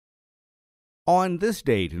On this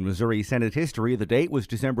date in Missouri Senate history, the date was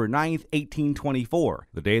December 9, 1824,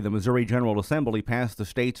 the day the Missouri General Assembly passed the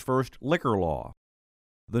state's first liquor law.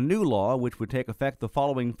 The new law, which would take effect the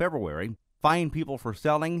following February, fined people for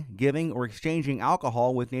selling, giving, or exchanging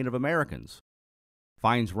alcohol with Native Americans.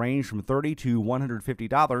 Fines ranged from $30 to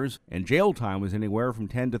 $150, and jail time was anywhere from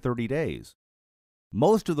 10 to 30 days.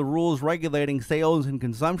 Most of the rules regulating sales and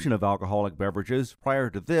consumption of alcoholic beverages prior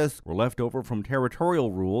to this were left over from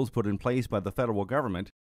territorial rules put in place by the federal government.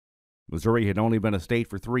 Missouri had only been a state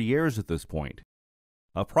for 3 years at this point.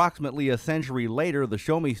 Approximately a century later, the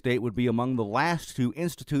Show Me State would be among the last to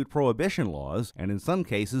institute prohibition laws, and in some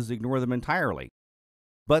cases ignore them entirely.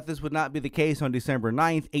 But this would not be the case on December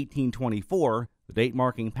 9, 1824, the date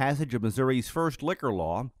marking passage of Missouri's first liquor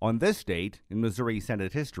law, on this date in Missouri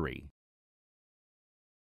Senate history.